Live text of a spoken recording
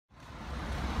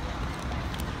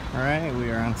Alright, we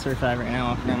are on Surfside right now,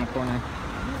 off around the corner.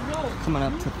 Coming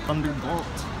up to Thunderbolt.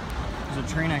 There's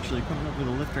a train actually coming up with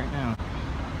a lift right now.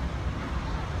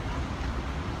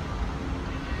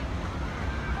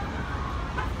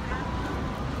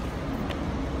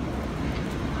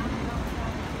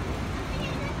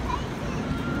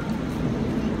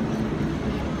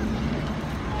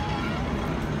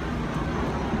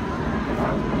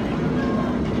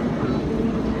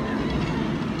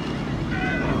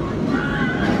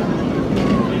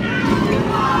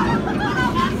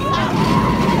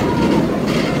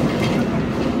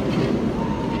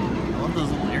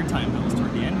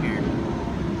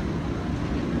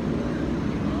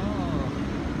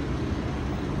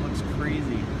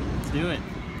 Do it.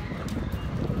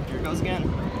 Here it goes again.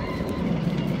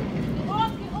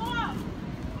 Off, get off!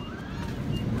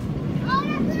 Oh,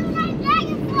 that's my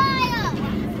dragonfly!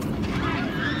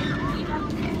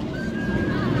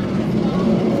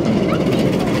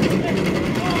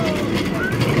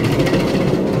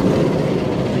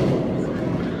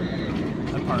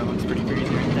 That part looks pretty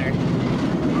crazy right there.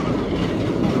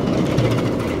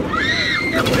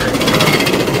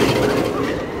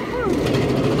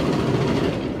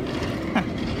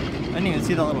 I didn't even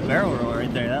see the little barrel roll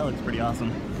right there. That looks pretty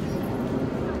awesome.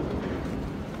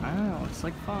 Ah, looks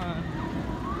like fun.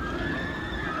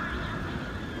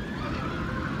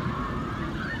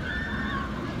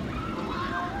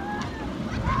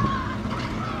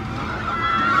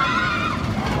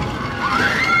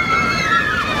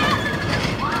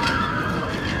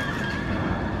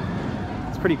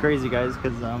 It's pretty crazy, guys,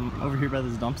 because I'm over here by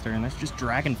this dumpster and there's just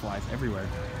dragonflies everywhere.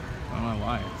 I don't know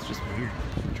why. It's just weird.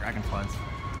 Dragonflies.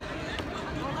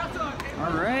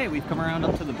 Alright, we've come around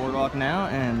up to the boardwalk now,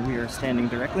 and we are standing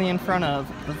directly in front of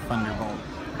the Thunderbolt.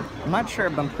 I'm not sure,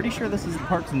 but I'm pretty sure this is the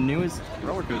park's newest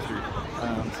roller coaster.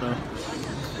 So,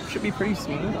 it should be pretty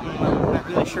smooth. I'm not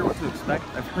really sure what to expect.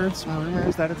 I've heard some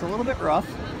rumors that it's a little bit rough,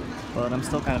 but I'm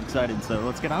still kind of excited. So,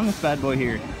 let's get on this bad boy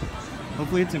here.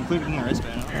 Hopefully it's included in the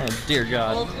wristband. Oh, dear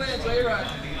God.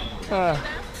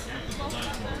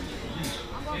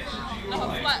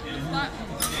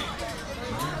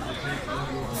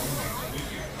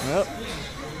 Well,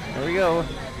 there we go.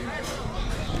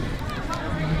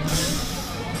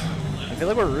 I feel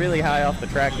like we're really high off the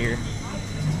track here.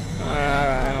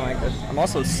 I don't like this. I'm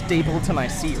also stapled to my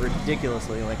seat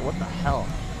ridiculously. Like, what the hell?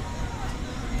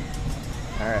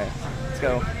 Alright, let's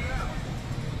go.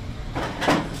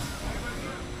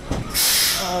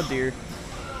 Oh dear.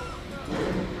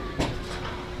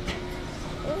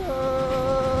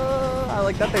 I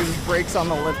like that there's brakes on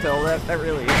the lift hill. That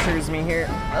really assures me here.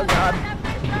 Oh God.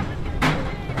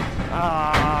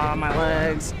 Ah, my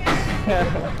legs.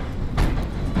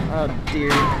 Oh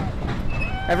dear.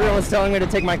 Everyone was telling me to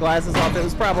take my glasses off. It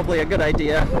was probably a good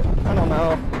idea. I don't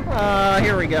know.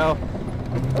 Here we go.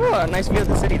 Oh, a nice view of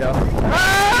the city though.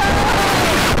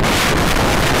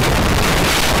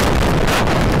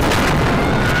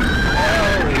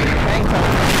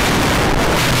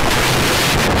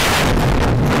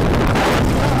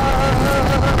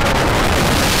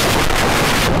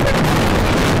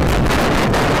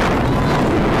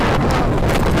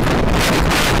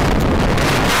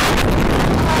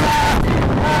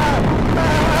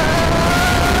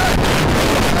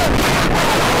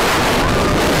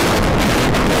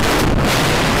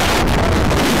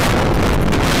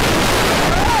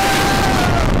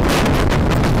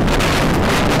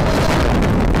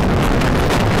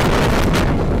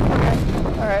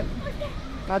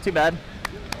 Not too bad.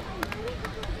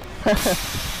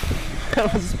 That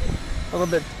was a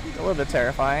little bit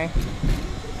terrifying.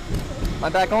 My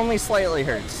back only slightly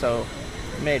hurts, so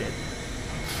made it.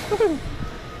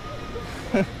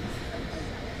 It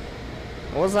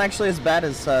wasn't actually as bad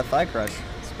as thigh crush,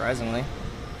 surprisingly.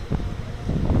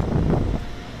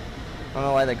 I don't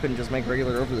know why they couldn't just make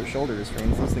regular over-the-shoulder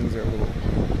restraints. Those things are a little...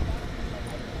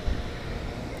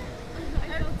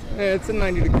 Yeah, it's a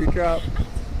 90-degree drop.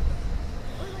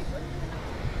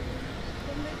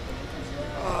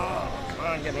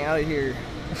 Get me out of here.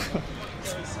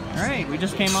 Alright, we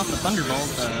just came off the Thunderbolt,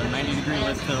 90-degree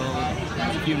lift hill,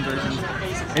 a few inversions.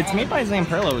 It's made by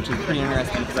Zamperla, which is pretty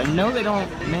interesting, because I know they don't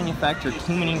manufacture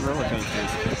too many roller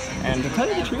coasters. And to tell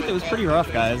you the truth, it was pretty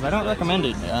rough, guys. I don't recommend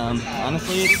it.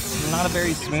 Honestly, it's not a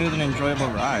very smooth and enjoyable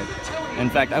ride. In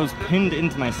fact, I was pinned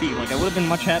into my seat. Like, I would have been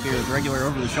much happier with regular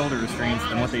over-the-shoulder restraints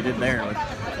than what they did there. Like,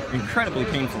 incredibly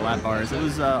painful lap bars. It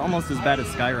was almost as bad as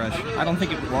Sky Rush. I don't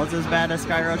think it was as bad as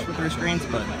Sky Rush with the restraints,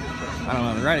 but I don't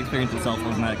know, the ride experience itself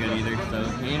wasn't that good either. So,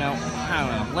 you know, I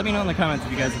don't know. Let me know in the comments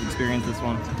if you guys have experienced this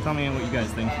one. Tell me what you guys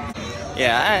think.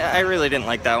 Yeah, I really didn't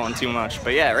like that one too much.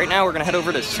 But yeah, right now we're gonna head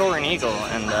over to Soaring Eagle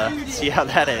and see how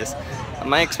that is.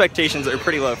 My expectations are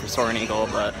pretty low for Soaring Eagle,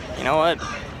 but you know what?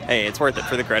 Hey, it's worth it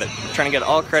for the credit. I'm trying to get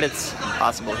all credits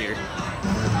possible here.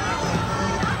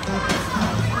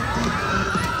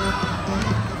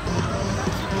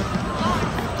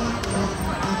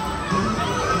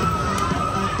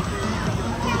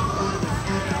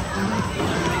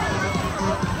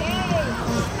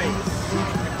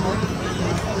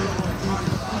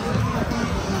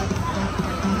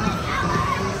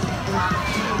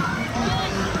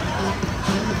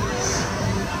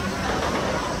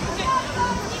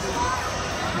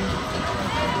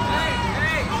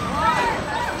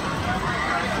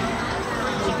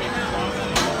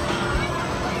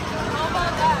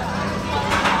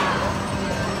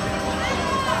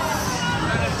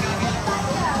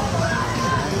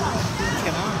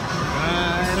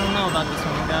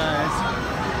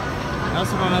 I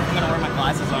also don't know if I'm going to wear my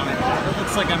glasses on it. It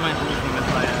looks like I might lose them if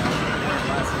I wear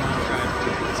glasses on the drive.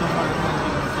 So far, the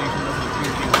station doesn't appear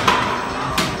to be working.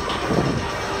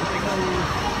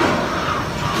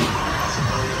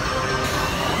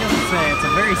 I have to say, it's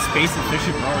a very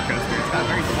space-efficient roller coaster. It's got a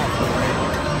very small park.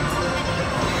 I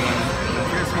mean, if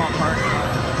you're a small park,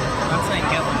 I'm not saying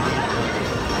get one.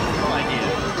 No idea.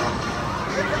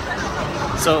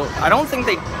 So I don't think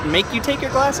they make you take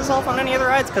your glasses off on any of the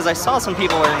rides, because I saw some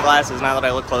people wearing glasses now that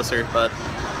I look closer, but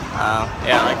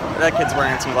yeah, like that kid's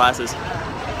wearing some glasses.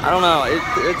 I don't know,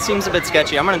 it seems a bit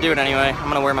sketchy. I'm gonna do it anyway. I'm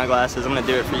gonna wear my glasses. I'm gonna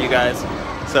do it for you guys.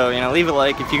 So, you know, leave a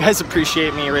like if you guys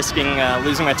appreciate me risking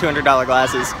losing my $200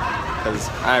 glasses, because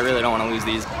I really don't want to lose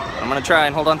these. I'm gonna try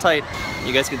and hold on tight.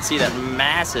 You guys can see that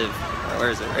massive,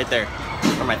 where is it? Right there,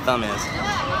 where my thumb is.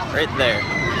 Right there.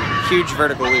 Huge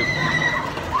vertical loop.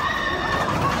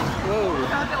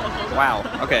 Wow,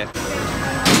 okay.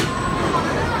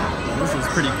 This is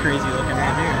pretty crazy looking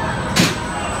right here.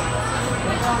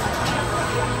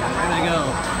 There they go.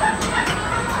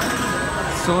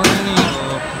 Soaring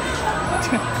Eagle.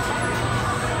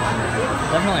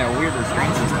 Definitely a weird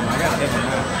restraint system, I gotta give them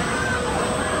that.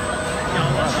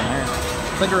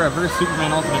 It's like a reverse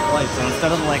Superman Ultimate Flight, so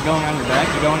instead of like going on your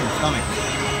back, you go on your stomach.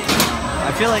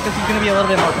 I feel like this is gonna be a little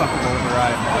bit more comfortable with the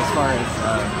ride as far as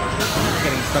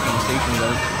getting stuck in the station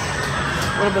goes.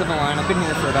 A little bit of a line. I've been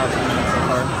here for about 10 minutes so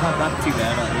far. It's not too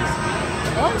bad, at least.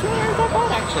 Well, it's really not that bad,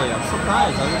 actually. I'm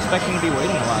surprised. I was expecting to be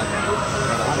waiting a lot.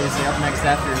 But obviously, up next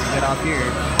after we get off here,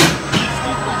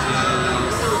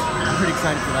 I'm pretty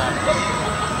excited for that.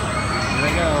 Here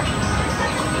we go.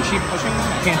 Is she pushing?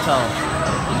 I can't tell.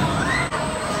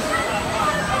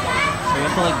 So you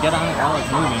have to, like, get on it while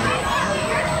it's moving.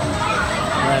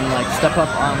 And then, like, step up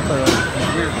onto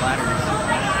these weird ladders.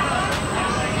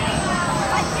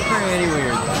 Pretty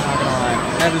weird, I'm not gonna lie.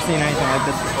 I've never seen anything like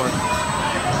this before.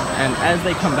 And as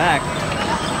they come back,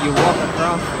 you walk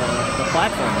across the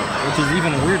platform, which is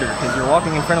even weirder because you're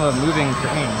walking in front of a moving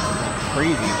train. It's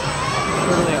crazy.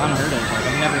 Totally unheard of. Like,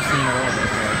 I've never seen a roller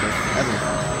coaster like this ever.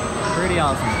 Pretty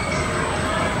awesome.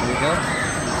 There we go.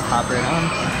 Just hop right on.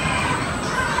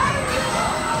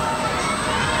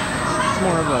 It's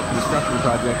more of a construction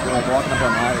project. You're like walking up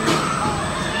on ladders.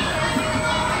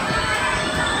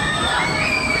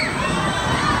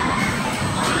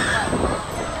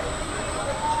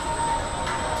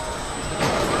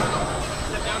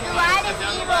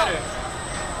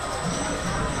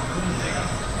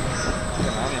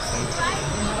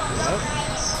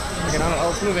 Get on it while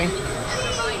it's moving.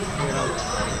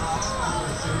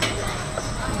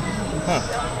 Huh.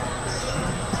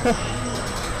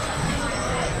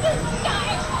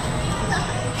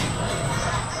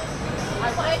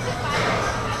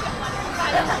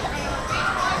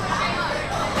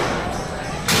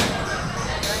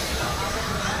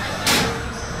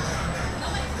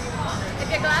 If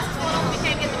your glasses fall off, we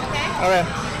can't get them, okay? Okay.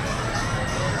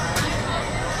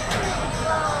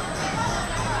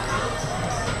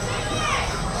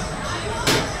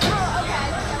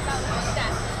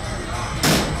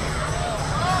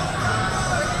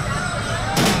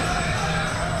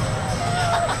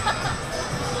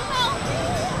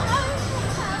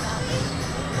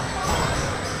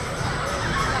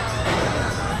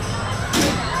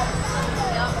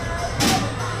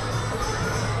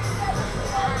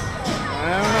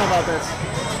 This.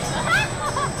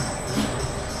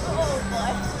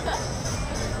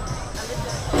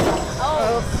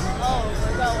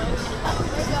 We're going.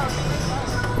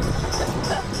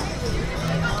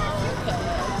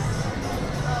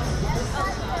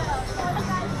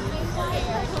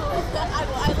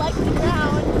 I like the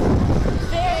ground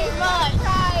very much.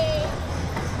 I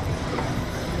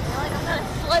feel like I'm gonna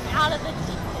slip out of the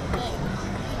thing.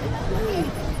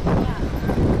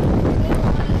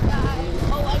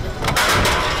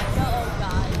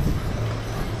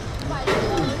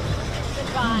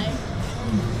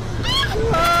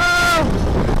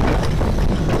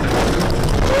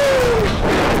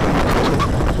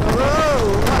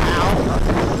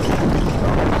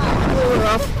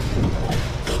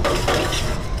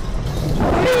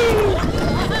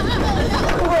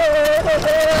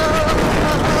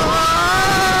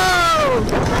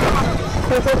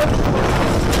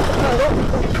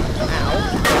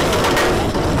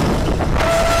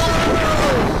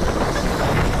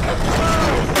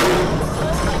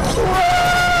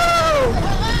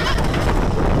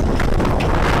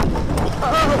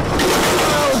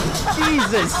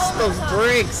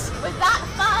 brakes. Was that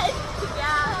fun?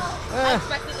 Yeah. I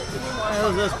expected it to be more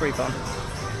fun. That was pretty fun.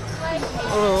 Like,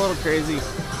 A little crazy.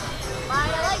 my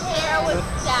hair was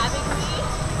stabbing me.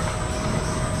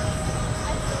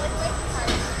 I feel like my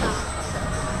heart stopped.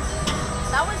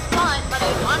 That was fun, but I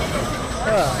wanted it to be more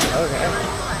fun. Okay.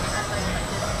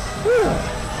 Whew.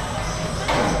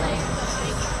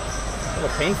 A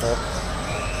little painful.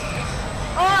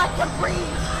 Oh, I can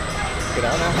breathe. Get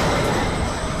out now.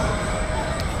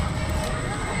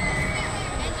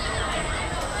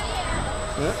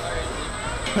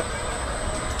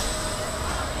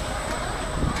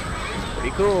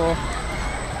 Pretty cool.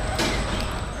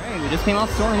 Alright, we just came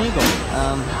off Soaring Eagle.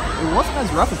 It wasn't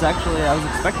as rough as actually I was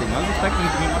expecting. I was expecting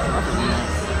it to be much rougher than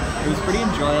that. It was pretty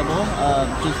enjoyable.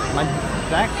 Just my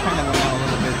back kind of went out a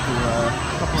little bit to a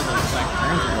couple of those back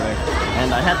turns over there.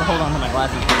 And I had to hold on to my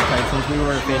glasses pretty tight since we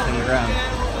were facing the ground.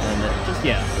 And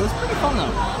yeah, it was pretty fun though.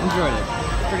 Enjoyed it.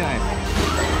 Pretty nice.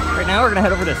 Right now we're gonna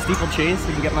head over to Steeplechase so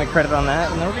you can get my credit on that,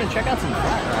 and then we're gonna check out some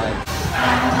flat rides.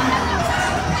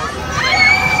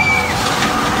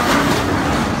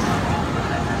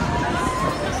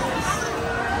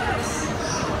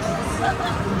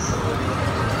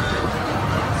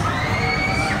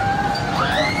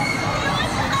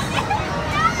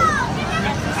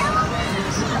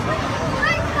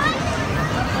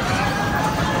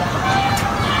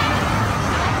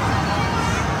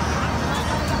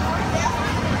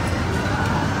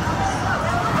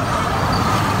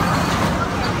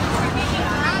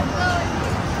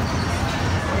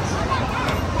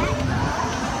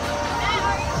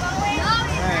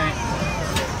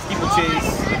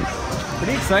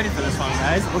 Pretty excited for this one,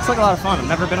 guys. It looks like a lot of fun. I've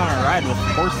never been on a ride with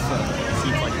horse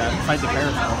seats like that, besides the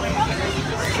carousel.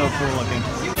 So cool looking.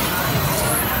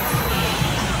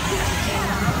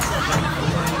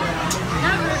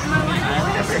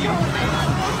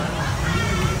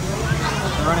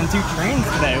 We're running 2 trains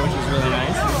today, which is really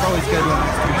nice. It's always good when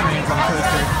there's 2 trains on a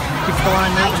coaster. Keeps the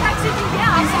line moving. I texted you, yeah.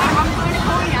 I said I'm going to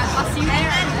Coney. I'll see you there.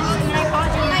 And I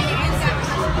called you.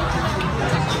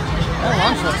 That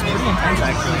launch looks pretty intense,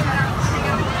 actually.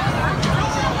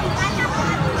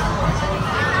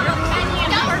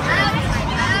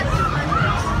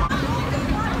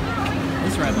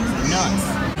 This ride looks nuts.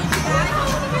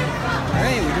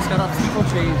 Alright, we just got off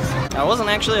Steeplechase. I wasn't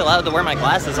actually allowed to wear my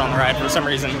glasses on the ride for some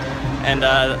reason. And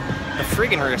the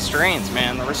freaking restraints,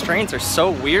 man. The restraints are so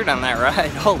weird on that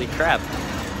ride. Holy crap.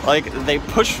 Like, they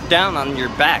push down on your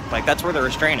back, like that's where the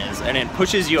restraint is, and it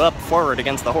pushes you up forward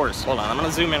against the horse. Hold on, I'm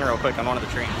gonna zoom in real quick on one of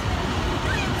the trains.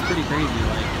 It's pretty crazy,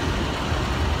 like,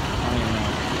 I don't even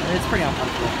know. It's pretty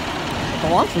uncomfortable. The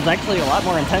launch was actually a lot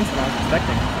more intense than I was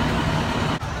expecting.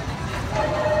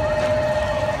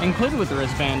 Included with the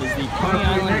wristband is the Coney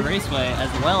Island Raceway,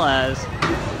 as well as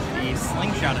the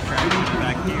slingshot attraction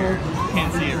back here. You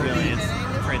can't see it really, it's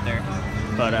right there.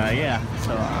 But yeah,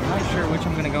 so I'm not sure which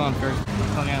I'm gonna go on first.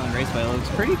 Coney Island Raceway looks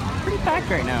pretty packed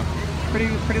right now.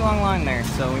 Pretty long line there,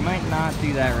 so we might not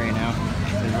do that right now.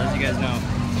 Because as you guys know,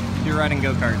 if you're riding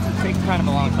go-karts, it takes kind of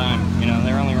a long time. You know,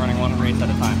 they're only running 1 race at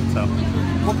a time. So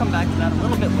we'll come back to that a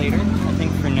little bit later. I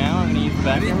think for now I'm gonna use the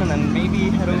bathroom and then maybe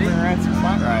head over and ride some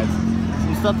flat rides.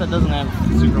 Some stuff that doesn't have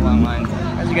super long lines.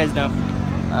 As you guys know,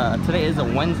 today is a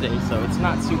Wednesday, so it's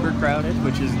not super crowded,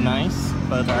 which is nice.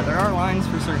 But there are lines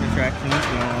for certain attractions,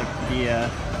 you know,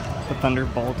 like the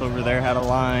Thunderbolt over there had a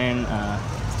line,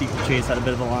 Steeplechase had a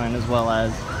bit of a line, as well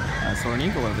as Soaring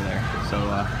Eagle over there. So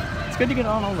it's good to get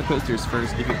on all the coasters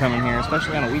first if you're coming here,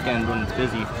 especially on a weekend when it's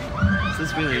busy. So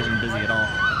this really isn't busy at all.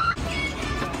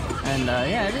 And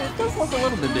yeah, it does look a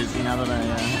little bit busy now that I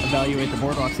evaluate the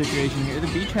boardwalk situation here. The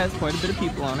beach has quite a bit of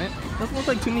people on it. Doesn't look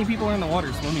like too many people are in the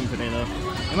water swimming today though.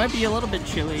 It might be a little bit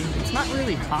chilly. It's not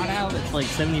really hot out. It's like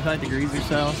 75 degrees or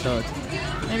so, so it's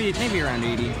maybe around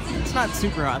 80. It's not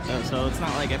super hot though, so it's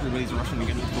not like everybody's rushing to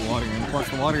get into the water. And plus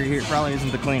the water here probably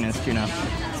isn't the cleanest, you know.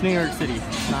 It's New York City.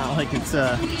 It's not like it's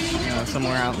you know,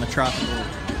 somewhere out in the tropical.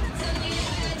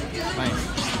 Nice.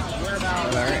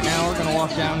 But right now we're gonna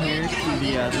walk down here to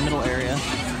the middle area.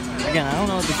 Again, I don't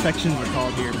know what the sections are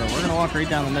called here, but we're gonna walk right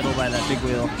down the middle by that big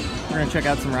wheel. We're gonna check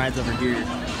out some rides over here.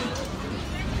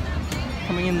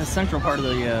 Coming in the central part of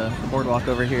the boardwalk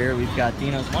over here, we've got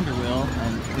Deno's Wonder Wheel,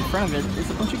 and in front of it is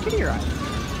a bunch of kiddie rides.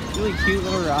 Really cute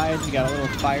little rides. You got a little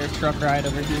fire truck ride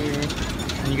over here,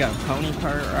 and you got a pony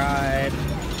cart ride.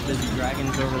 Busy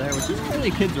dragons over there, which isn't really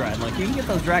a kid's ride. Like, you can get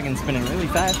those dragons spinning really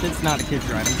fast. It's not a kid's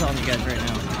ride, I'm telling you guys right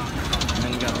now. And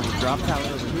then you got a little drop tower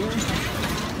over here.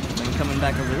 Then coming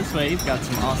back over this way, you've got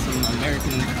some awesome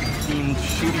American-themed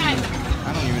shooting.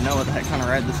 I don't even know what the heck kind of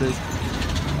ride this is.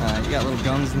 You got little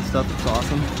guns and stuff. It's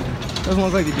awesome. Doesn't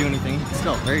look like they do anything.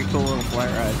 Still, very cool little flight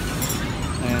ride.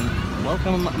 And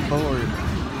welcome aboard.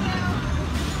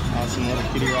 Awesome little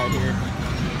kiddie ride here.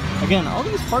 Again, all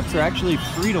these parks are actually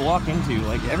free to walk into.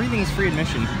 Like, everything's free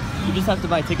admission. You just have to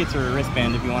buy tickets or a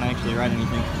wristband if you want to actually ride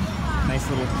anything. Nice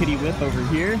little kiddie whip over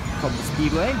here called the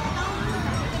Speedway.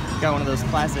 Got one of those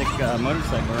classic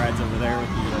motorcycle rides over there with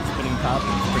the spinning top.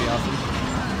 It's pretty awesome.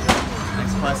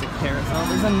 Nice classic carousel.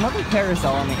 There's another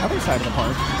carousel on the other side of the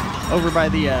park, over by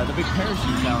the big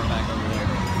parachute tower back over there.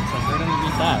 So right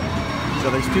underneath that. So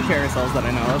there's two carousels that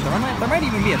I know of. There might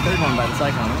even be a third one by the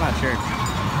cyclone. I'm not sure.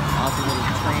 Awesome little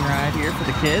train ride here for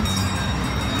the kids.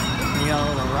 You got a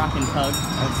little rock and tug.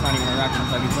 Oh, it's not even a rock and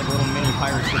tug. It's like a little mini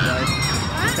pirate ship ride.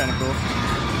 It's kind of cool.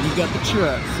 And you got the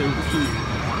truck, super cute.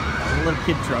 The little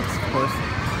kid trucks, of course.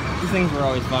 These things were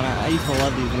always fun. I used to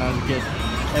love these when I was a kid.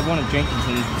 I have one of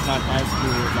Jenkinson's. It's not as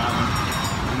cool as that one.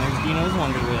 And there's Deno's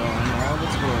Wonder Wheel and all of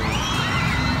its glory.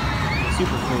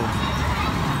 Super cool.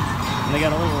 And they got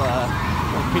a little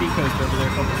kiddie coaster over there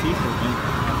called the Sea Serpent.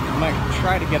 I might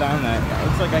try to get on that. It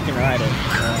looks like I can ride it.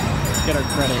 Get our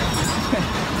credit.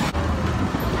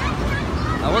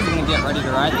 I wasn't going to get ready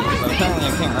to ride this, but apparently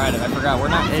I can't ride it. I forgot.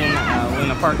 We're not in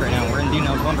Luna Park right now. We're in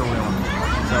Deno's Wonder Wheel.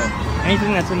 So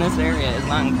anything that's in this area is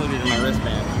not included in my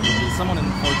wristband, which is somewhat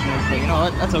unfortunate, but you know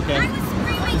what? That's okay.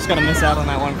 Just got to miss out on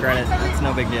that one credit. It's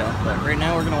no big deal. But right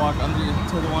now we're going to walk under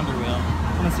to the Wonder Wheel.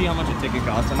 I'm going to see how much a ticket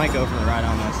costs. I might go for a ride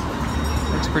on this.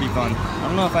 Looks pretty fun. I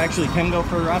don't know if I actually can go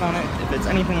for a ride on it. If it's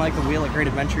anything like the Wheel of Great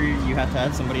Adventure, you have to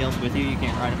have somebody else with you. You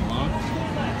can't ride it alone.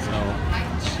 So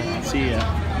let's see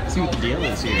what the deal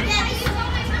is here.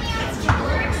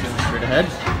 Straight ahead.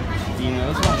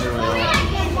 Deno's Wonder Wheel.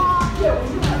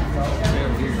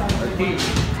 Okay.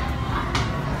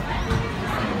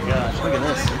 Oh my gosh, look at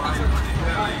this.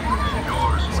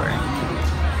 Sorry.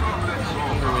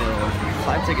 Wonder Wheel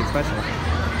 5-ticket special.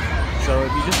 So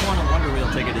if you just want a Wonder Wheel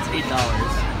ticket, it's $8.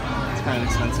 It's kind of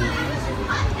expensive.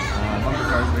 Bumper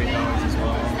cars are $8 as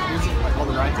well. Here's all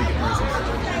the ride ticket prices.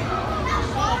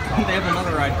 They have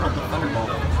another ride called the Thunderbolt.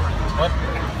 What?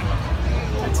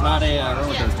 It's not a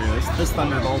roller coaster. This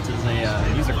Thunderbolt is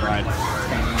a music ride. It's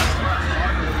kind of interesting.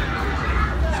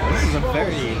 So this is a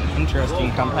very interesting,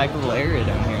 compact little area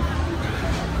down here.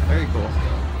 Very cool.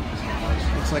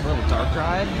 Looks like a little dark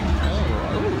ride.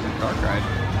 Oh, dark ride.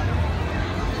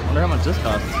 Wonder how much this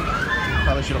costs.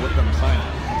 Probably should have looked on the sign.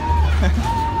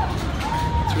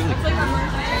 It's really cool.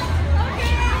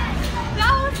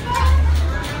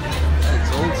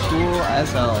 It's old school as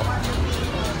hell.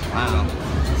 Wow.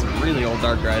 It's a really old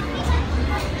dark ride.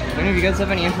 If any of you guys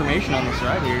have any information on this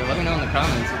ride here, let me know in the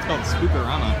comments. It's called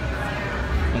Spookorama.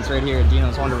 And it's right here at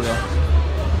Deno's Wonder Wheel.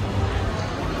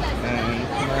 And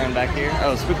come around back here.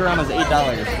 Oh, Spookorama's $8.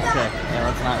 Okay, yeah,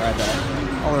 let's not ride that.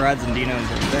 All the rides in Deno's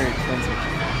are very expensive.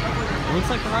 It looks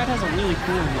like the ride has a really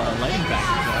cool lighting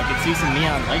package. I could see some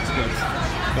neon light strips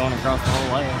going across the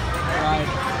whole ride.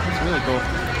 It's really cool.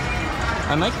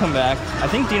 I might come back. I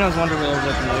think Deno's Wonder Wheel is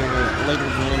open later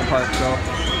than Luna Park, so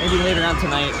maybe later on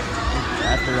tonight,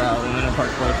 after Luna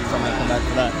Park closes, I might come back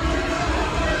for that.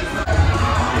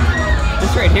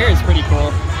 This right here is pretty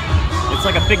cool. It's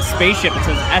like a big spaceship. It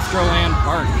says Astroland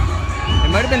Park.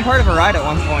 It might have been part of a ride at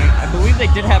one point. I believe they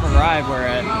did have a ride where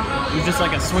it was just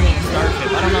like a swinging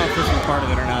starship. I don't know if this was part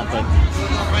of it or not, but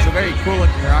it's a very cool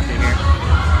looking rocket here.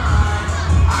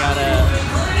 Got a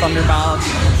Thunderbolt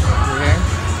over here.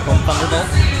 It's called Thunderbolt.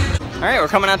 Alright, we're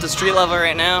coming out to street level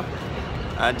right now.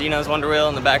 Deno's Wonder Wheel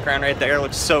in the background right there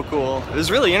looks so cool. It was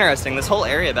really interesting. This whole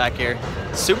area back here,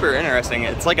 super interesting.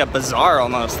 It's like a bazaar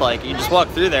almost. Like you just walk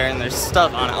through there and there's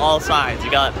stuff on all sides.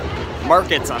 You got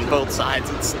markets on both sides.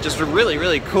 It's just a really,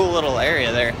 really cool little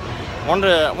area there. Want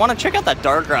to check out that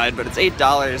dark ride, but it's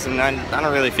 $8 and I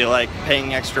don't really feel like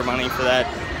paying extra money for that.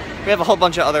 We have a whole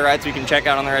bunch of other rides we can check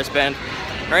out on the wristband.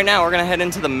 Right now we're gonna head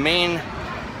into the main,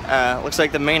 looks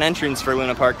like the main entrance for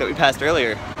Luna Park that we passed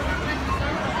earlier.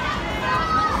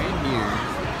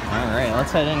 Alright,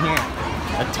 let's head in here.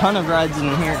 A ton of rides in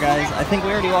here, guys. I think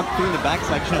we already walked through the back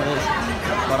section of this,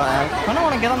 but I kind of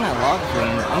want to get on that log thing.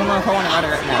 I don't know if I want to ride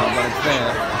it right now, but it's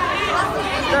there.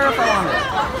 It's there if I want it.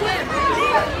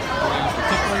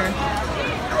 Particular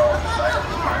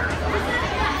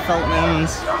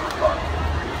Feltman's.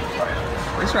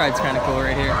 This ride's kind of cool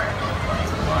right here.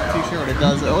 Not too sure what it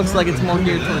does. It looks like it's more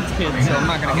geared towards kids, so I'm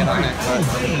not going to get on it, but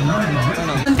I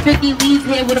don't know. 50 leads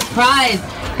here with a prize.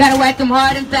 Gotta whack them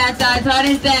hard and fast, guys, hard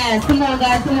and fast. Come on,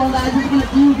 guys, come on, guys.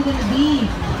 Who's gonna be?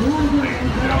 I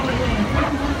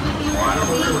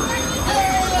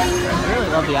really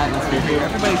love the atmosphere here.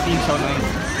 Everybody seems so nice.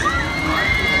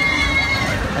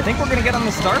 I think we're gonna get on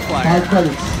the Star Flag. $5.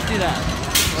 Let's do that.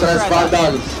 So that's $5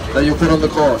 that you put on the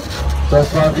card. So that's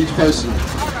 $5 each person.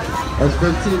 That's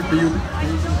 15 for you.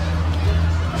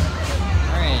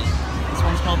 Alright, this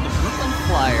one's called the Brooklyn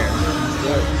Flyer.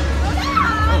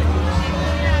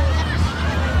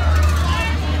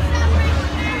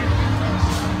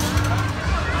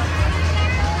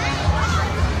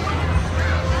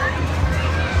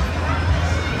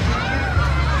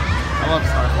 I love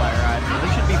Star Flyer rides, so this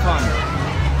should be fun.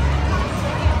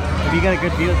 If you got a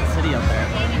good view of the city up there.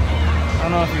 I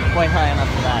don't know if you're quite high enough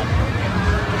for that.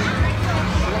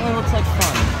 It certainly looks like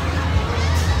fun.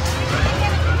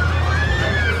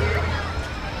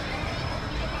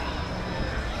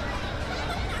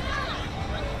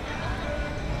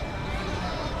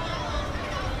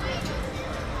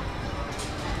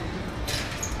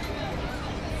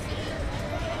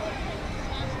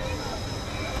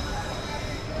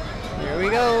 Here we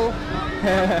go.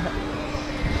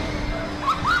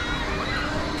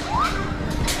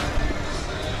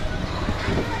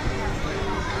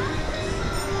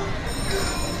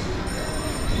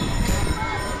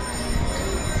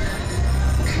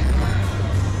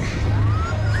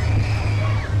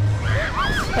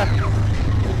 A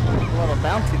little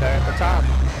bouncy there at the top.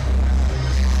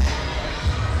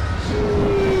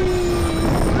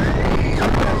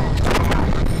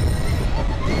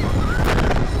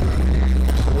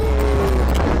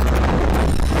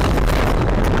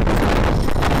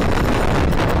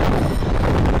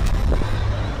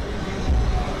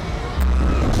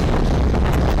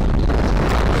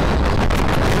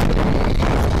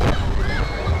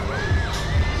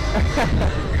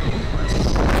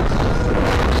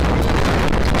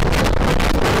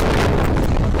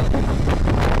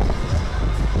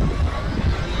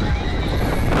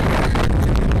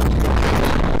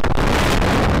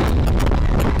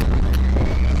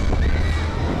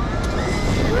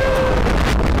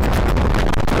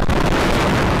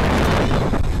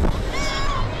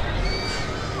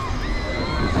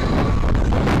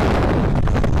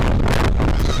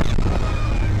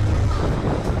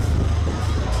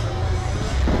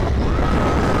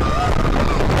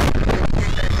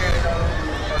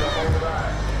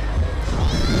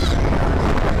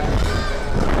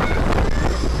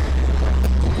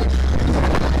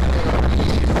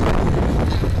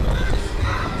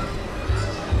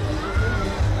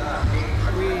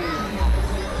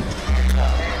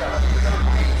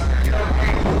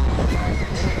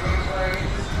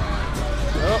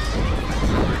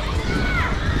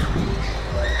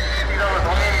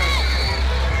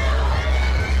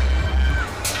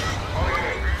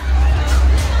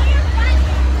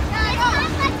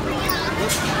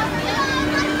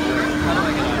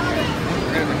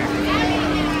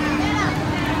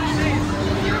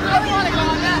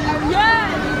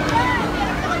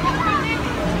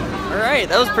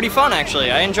 That was pretty fun, actually.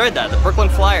 I enjoyed that. The Brooklyn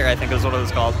Flyer, I think is what it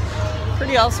was called.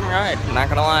 Pretty awesome ride, not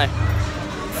gonna lie.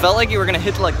 Felt like you were gonna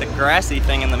hit like the grassy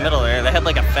thing in the middle there. They had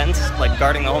like a fence like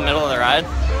guarding the whole middle of the ride.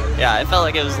 Yeah, I felt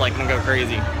like it was like gonna go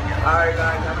crazy. Alright,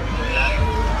 guys.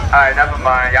 Alright, never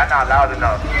mind. Y'all not loud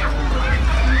enough.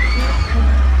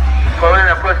 Pull in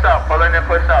and push up. Pull in and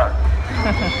push up.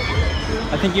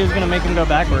 I think he was gonna make him go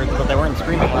backwards, but they weren't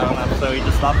screaming loud enough, so he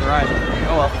just stopped the ride.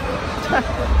 Oh well.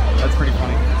 That's pretty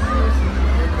funny.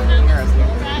 Interesting.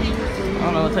 I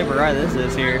don't know what type of ride this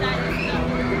is here.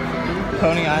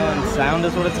 Coney Island Sound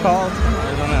is what it's called.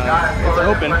 I don't know. It's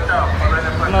open. I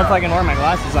don't know if I can wear my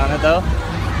glasses on it though.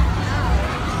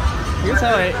 Here's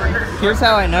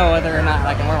how I know whether or not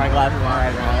I can wear my glasses on a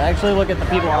ride or not. I actually look at the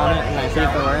people on it and I see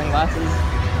if they're wearing glasses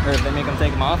or if they make them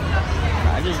take them off.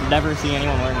 I just never see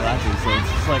anyone wearing glasses, so it's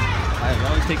just like I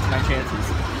always take my chances.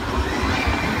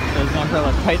 There's an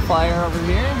umbrella kite flyer over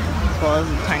here, as well as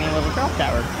a tiny little drop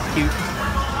tower. Cute.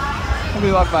 And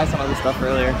we walked by some other stuff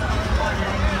earlier.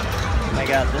 And I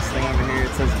got this thing over here.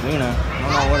 It says Luna. I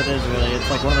don't know what it is really.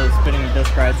 It's like one of those spinning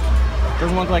disc rides.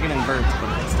 Doesn't look like it inverts, but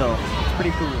still, it's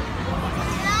pretty cool.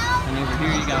 And over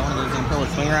here you got one of those umbrella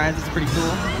swing rides. It's pretty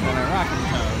cool. And then a rocking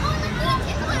tower.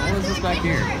 And what is this back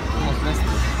here? Almost missed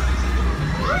it.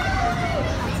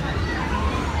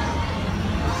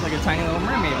 Looks like a tiny little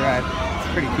mermaid ride.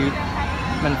 Pretty cute.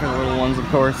 Meant for the little ones, of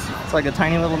course. It's like a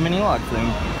tiny little mini log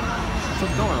thing. It's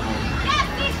adorable.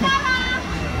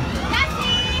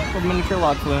 Little miniature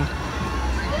log flume.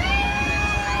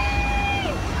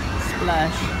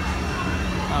 Splash.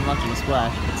 Not much of a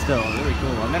splash, but still really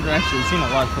cool. I've never actually seen a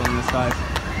log flume this size.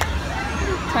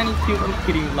 Tiny, cute little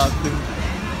kitty log flume.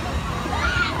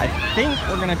 I think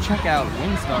we're gonna check out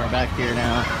Windstar back here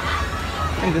now.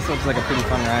 I think this looks like a pretty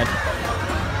fun ride.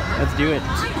 Let's do it.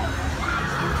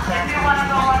 If you want to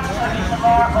go on the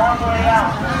bar all the way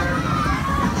out.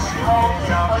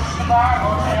 Push the bar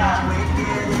all the way out.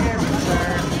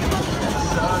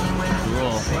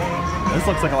 Cool. This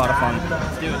looks like a lot of fun.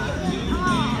 Let's do it.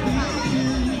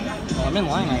 Well, I'm in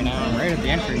line right now. I'm right at the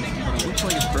entrance, but it looks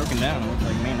like it's broken down. It looks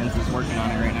like maintenance is working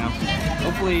on it right now.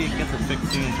 Hopefully it gets it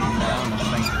fixed soon so we can get on this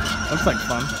thing. Looks like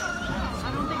fun.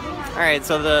 Alright,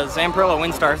 so the Zamperla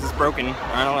Windstars is broken.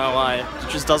 I don't know why. It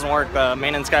just doesn't work. The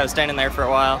maintenance guy was standing there for a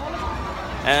while.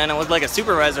 And then it looked like a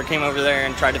supervisor came over there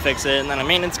and tried to fix it. And then a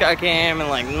maintenance guy came and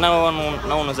like no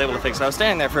one was able to fix it. I was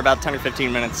standing there for about 10 or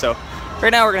 15 minutes. So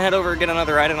right now we're going to head over and get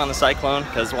another ride in on the Cyclone.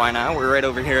 Because why not? We're right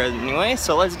over here anyway.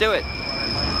 So let's do it.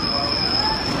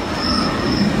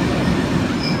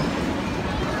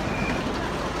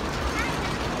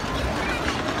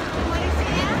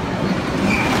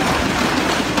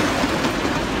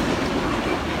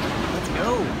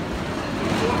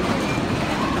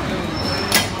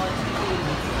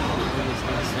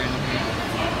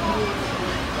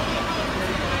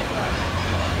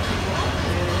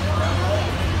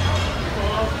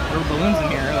 There were balloons in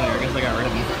here earlier, I guess I got rid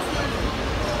of them.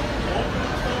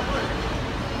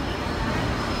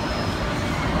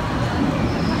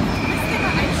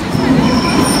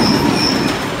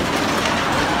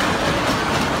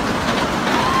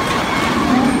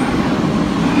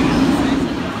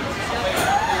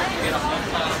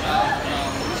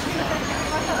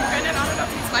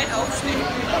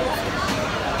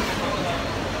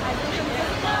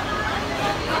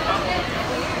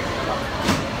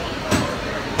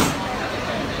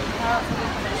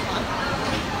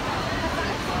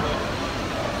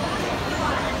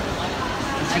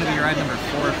 This is going to be ride number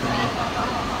 4 for me.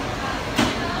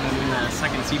 I'm in the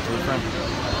second seat to the front.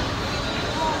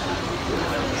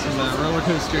 This is a roller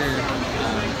coaster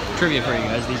trivia for you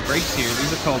guys. These brakes here,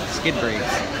 these are called skid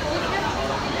brakes.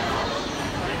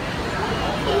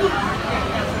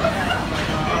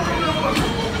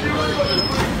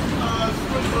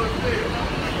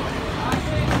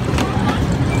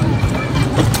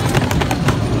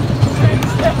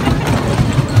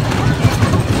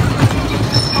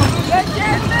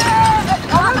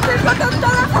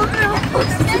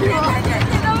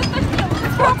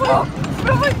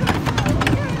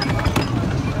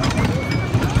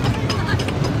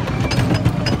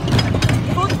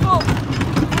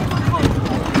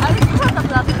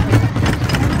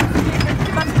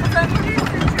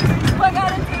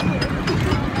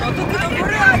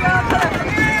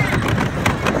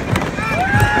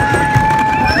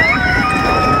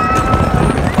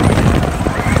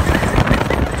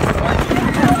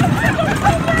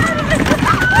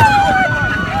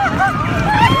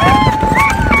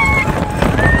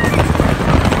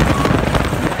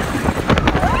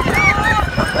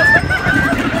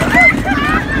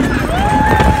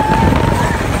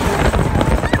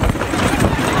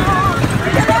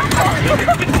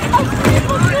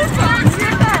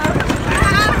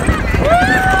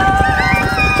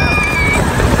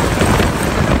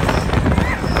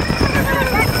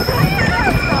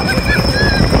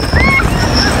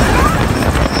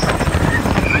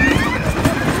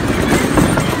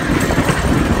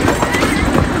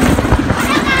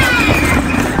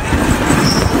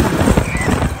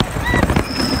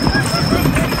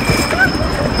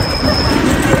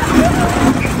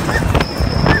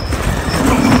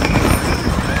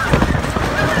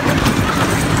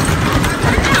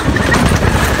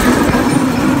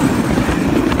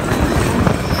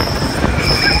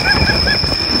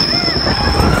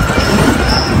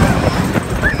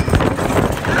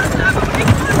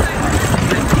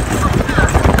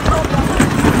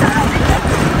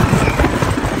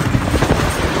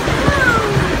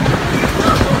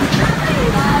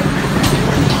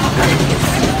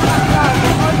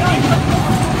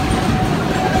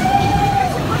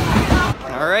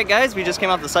 Alright guys, we just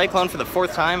came off the Cyclone for the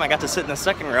 4th time. I got to sit in the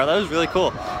 2nd row. That was really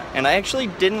cool. And I actually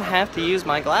didn't have to use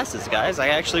my glasses, guys. I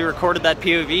actually recorded that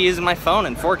POV using my phone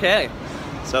in 4K.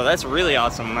 So that's really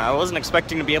awesome. I wasn't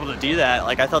expecting to be able to do that.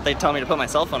 Like, I thought they'd tell me to put my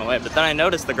cell phone away, but then I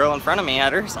noticed the girl in front of me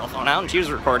had her cell phone out and she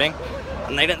was recording.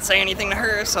 And they didn't say anything to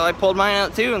her, so I pulled mine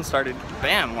out too and started,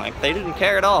 bam, like they didn't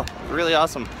care at all. Really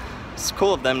awesome. It's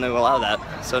cool of them to allow that.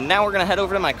 So now we're gonna head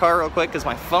over to my car real quick because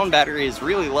my phone battery is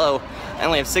really low. I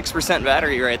only have 6%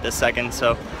 battery right this second,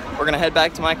 so we're gonna head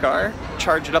back to my car,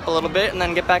 charge it up a little bit, and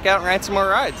then get back out and ride some more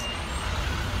rides.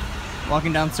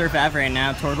 Walking down Surf Ave right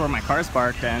now toward where my car's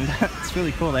parked, and it's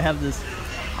really cool. They have this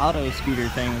auto scooter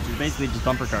thing, which is basically just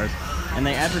bumper cars, and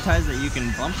they advertise that you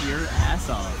can bump your ass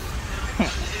off.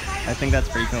 I think that's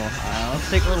pretty cool. Let's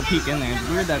take a little peek in there. It's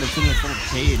weird that it's in this little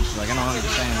cage. Like, I don't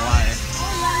understand why.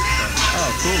 But, oh,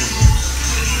 cool.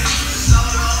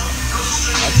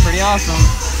 That's pretty awesome.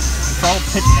 It's all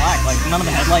pitch black. Like, none of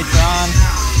the headlights are on.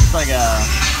 It's like a...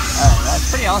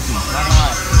 that's pretty awesome. Not gonna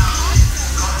lie.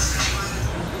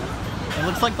 It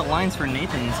looks like the lines for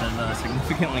Nathan's have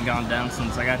significantly gone down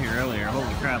since I got here earlier.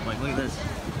 Holy crap, like look at this.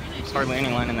 There's hardly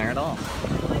any line in there at all.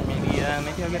 Maybe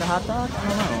I'll get a hot dog? I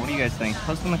don't know. What do you guys think?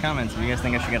 Post in the comments if you guys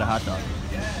think I should get a hot dog.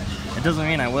 It doesn't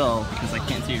mean I will, because I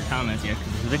can't see your comments yet,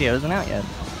 because the video isn't out yet.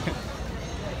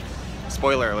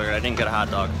 Spoiler alert, I didn't get a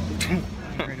hot dog.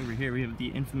 Right over here we have the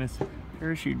infamous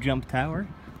parachute jump tower,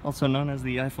 also known as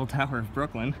the Eiffel Tower of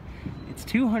Brooklyn. It's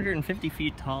 250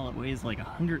 feet tall, it weighs like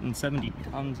 170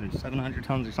 tons or 700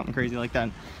 tons or something crazy like that.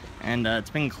 And it's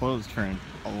been closed for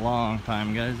a long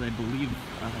time, guys. I believe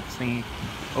this thing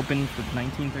opened for the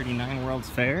 1939 World's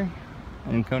Fair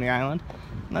in Coney Island.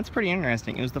 And that's pretty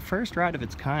interesting. It was the first ride of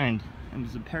its kind. It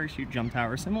was a parachute jump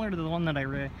tower, similar to the one that I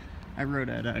rode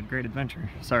at Great Adventure.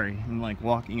 Sorry, I'm like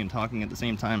walking and talking at the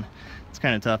same time. It's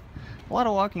kind of tough. A lot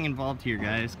of walking involved here,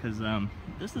 guys, because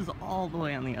this is all the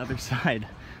way on the other side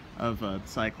of the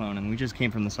cyclone, and we just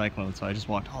came from the cyclone, so I just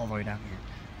walked all the way down here.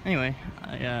 Anyway,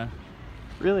 I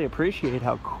really appreciate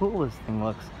how cool this thing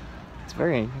looks. It's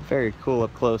very, very cool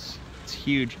up close. It's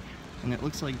huge, and it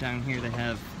looks like down here they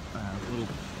have little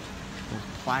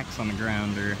plaques on the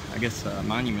ground, or I guess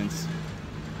monuments,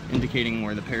 indicating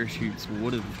where the parachutes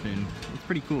would have been. It's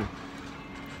pretty cool.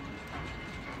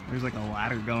 There's like a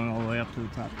ladder going all the way up to the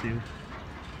top too.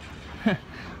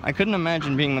 I couldn't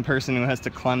imagine being the person who has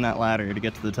to climb that ladder to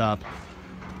get to the top.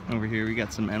 Over here we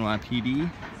got some NYPD.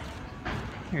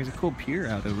 There's a cool pier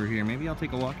out over here. Maybe I'll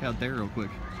take a walk out there real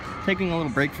quick. Taking a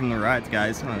little break from the rides,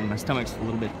 guys. My stomach's a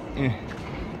little bit You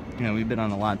know, we've been on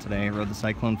a lot today. I rode the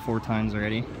Cyclone 4 times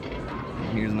already.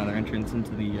 Here's another entrance into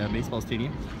the baseball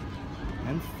stadium.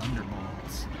 And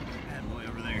Thunderbolts. Bad boy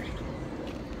over there.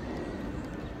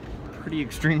 Pretty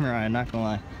extreme ride, not gonna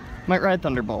lie. Might ride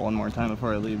Thunderbolt one more time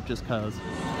before I leave, just cause. So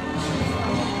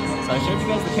I showed you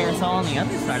guys the carousel on the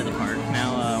other side of the park.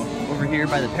 Now over here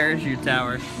by the parachute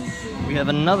tower, we have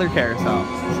another carousel.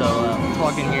 So let's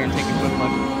walk in here and take a quick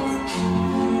look.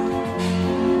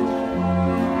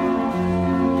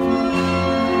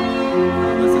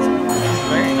 Oh, this is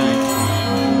very nice.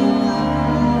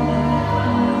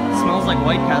 It smells like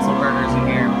White Castle burgers in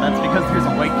here, but that's because there's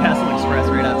a White Castle Express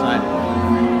right outside.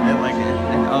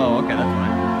 Oh, okay, that's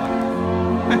fine.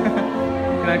 You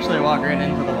can actually walk right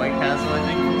into the White Castle, I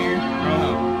think, from here. I don't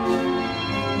know.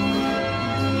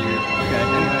 Okay,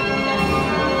 anyway.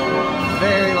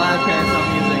 Very loud carousel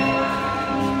music.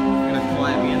 Gonna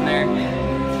fly me in there.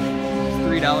 It's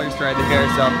 $3 to ride the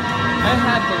carousel. I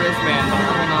have the wristband, but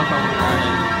I don't know if I want to ride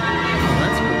it. Oh,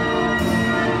 that's cool.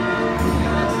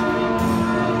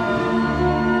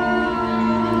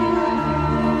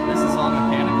 This is all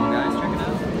mechanical, guys. Check it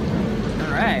out.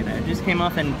 Alright, I just came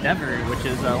off Endeavor, which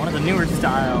is one of the newer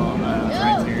style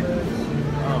rides here.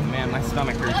 Oh man, my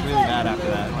stomach hurts really bad after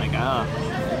that. Like,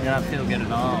 did not feel good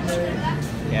at all.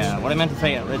 Yeah, what I meant to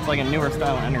say, it's like a newer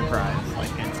style Enterprise.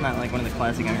 Like, it's not like one of the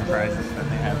classic Enterprises that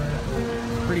they have.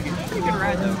 It's pretty good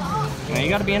ride though. You know, you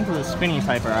gotta be into the spinny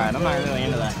type of ride. I'm not really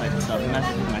into that type of stuff. It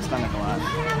messes with my stomach a lot.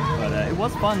 But it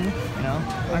was fun, you know,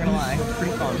 not gonna lie.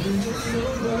 Pretty fun.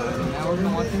 Now we're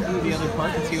gonna walk into the other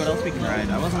park and see what else we can ride.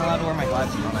 I wasn't allowed to wear my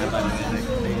glasses on that, by the way.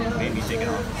 They made me take it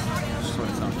off. Sort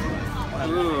of stuff.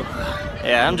 Ooh.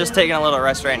 Yeah, I'm just taking a little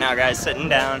rest right now, guys. Sitting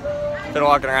down. Been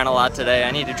walking around a lot today.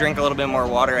 I need to drink a little bit more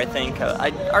water, I think.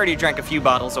 I already drank a few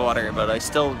bottles of water, but I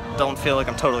still don't feel like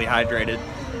I'm totally hydrated.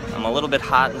 I'm a little bit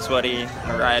hot and sweaty.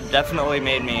 The ride definitely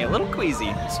made me a little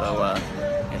queasy, so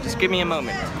yeah, just give me a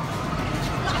moment.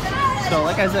 So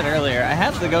like I said earlier, I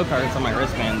have the go-karts on my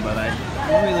wristband, but I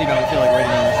really don't feel like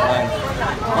riding on this line.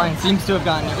 The line seems to have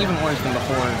gotten even worse than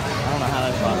before. I don't know how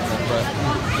that's possible, but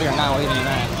we are not waiting in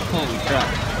that. Holy crap.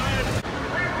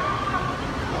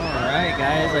 Alright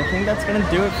guys, I think that's gonna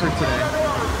do it for today.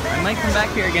 I might come back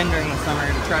here again during the summer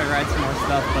to try to ride some more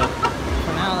stuff, but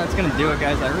for now that's gonna do it,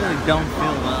 guys. I really don't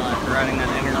feel well after riding that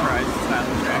Enterprise style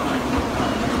track.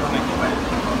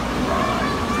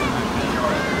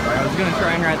 I was gonna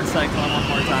try and ride the Cyclone one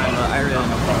more time, but I really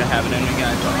don't think I have it in me,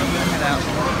 guys. So I'm gonna head out.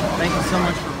 Thank you so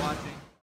much for